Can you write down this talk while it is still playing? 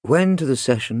When to the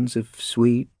sessions of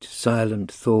sweet,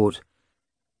 silent thought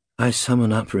I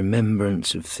summon up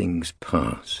remembrance of things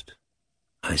past,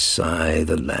 I sigh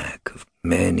the lack of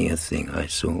many a thing I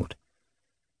sought,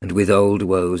 and with old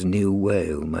woes new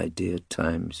wail my dear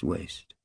time's waste.